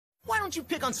don't you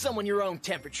pick on someone your own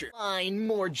temperature? I'm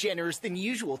more generous than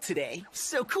usual today,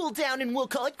 so cool down and we'll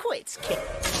call it quits, kid.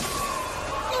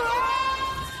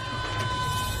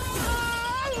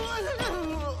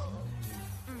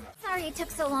 Sorry it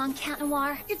took so long,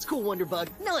 Catnoir. It's cool, Wonderbug.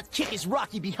 Now let's kick his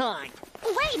Rocky behind.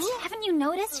 Wait! Haven't you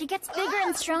noticed? She gets bigger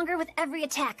and stronger with every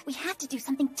attack. We have to do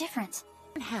something different.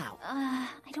 How? I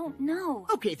don't know.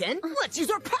 Okay then, let's use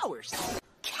our powers.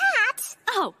 Cat!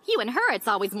 Oh, you and her, it's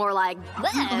always more like...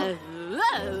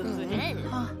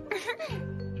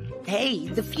 Hey,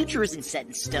 the future isn't set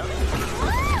in stone.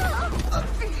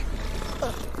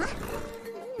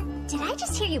 Did I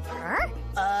just hear you purr?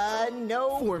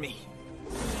 No, Wormy.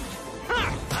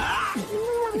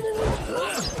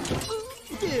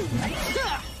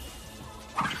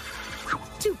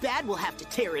 Too bad we'll have to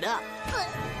tear it up.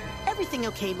 Everything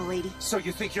okay, milady? So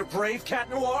you think you're brave, Cat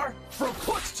Noir? From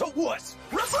puss to wuss!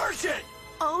 Reversion!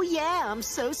 Oh yeah, I'm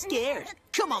so scared.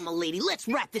 Come on, milady, let's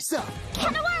wrap this up.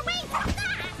 Catnoir, wait!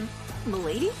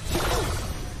 Milady?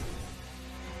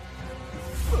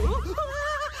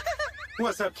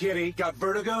 What's up, kitty? Got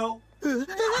vertigo?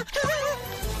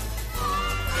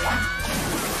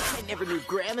 I never knew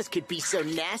grandmas could be so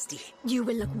nasty. You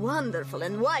will look wonderful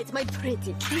in white, my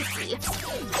pretty kitty.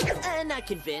 Not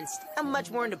convinced. I'm much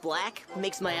more into black.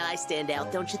 Makes my eyes stand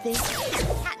out, don't you think?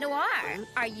 Catnoir,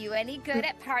 are you any good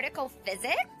at particle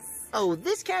physics? Oh,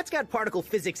 this cat's got particle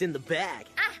physics in the bag.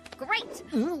 Ah, great.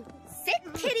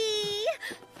 Sit, kitty.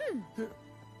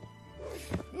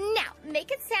 Now,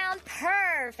 make it sound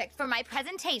perfect for my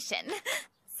presentation.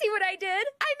 See what I did?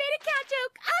 I made a cat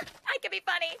joke. Ah, I can be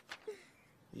funny.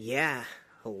 Yeah,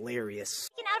 hilarious.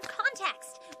 Taken out of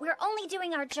context. We're only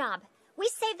doing our job. We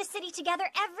save the city together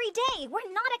every day.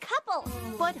 We're not a couple.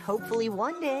 But hopefully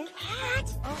one day. Cat!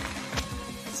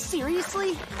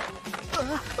 Seriously?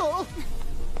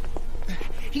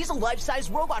 He's a life-size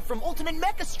robot from Ultimate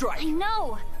Mecha Strike. I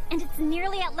know. And it's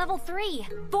nearly at level 3.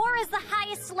 4 is the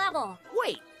highest level.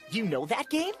 Wait, you know that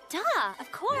game? Duh,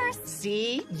 of course.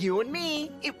 See? You and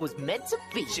me. It was meant to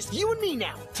be. It's just you and me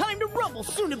now. Time to rumble,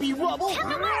 soon to be rubble.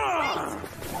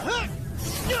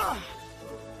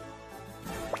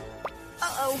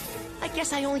 Uh-oh. I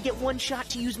guess I only get one shot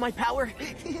to use my power.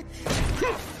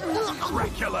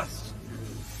 Miraculous!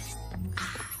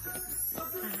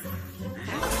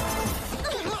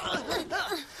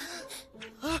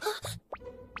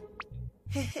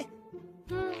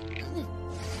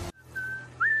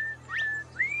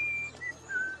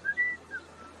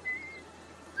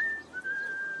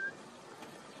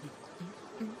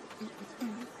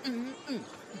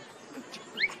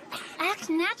 Act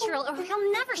natural or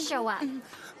he'll never show up.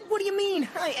 What do you mean?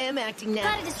 I am acting now.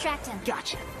 Gotta distract him.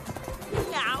 Gotcha.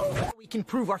 Now we can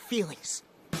prove our feelings.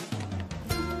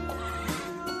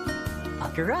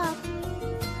 Pucker up.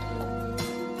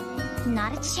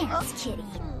 Not a chance, kitty.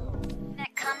 When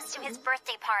it comes to his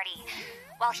birthday party,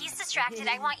 while he's distracted,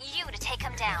 I want you to take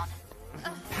him down.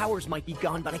 Powers might be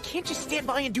gone, but I can't just stand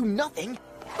by and do nothing.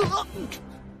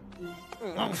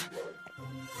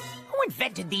 Who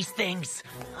invented these things?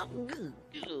 Our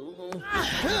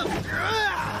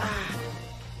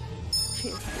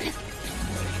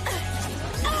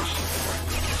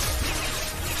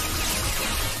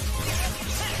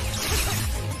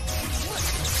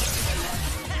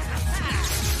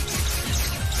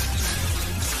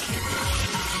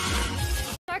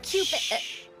Cupid.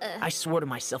 I swore to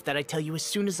myself that I'd tell you as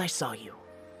soon as I saw you.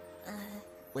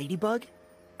 Ladybug?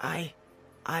 I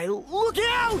look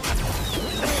out!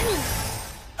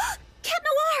 Cat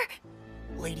Noir!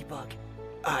 Ladybug,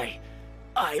 I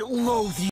loathe you.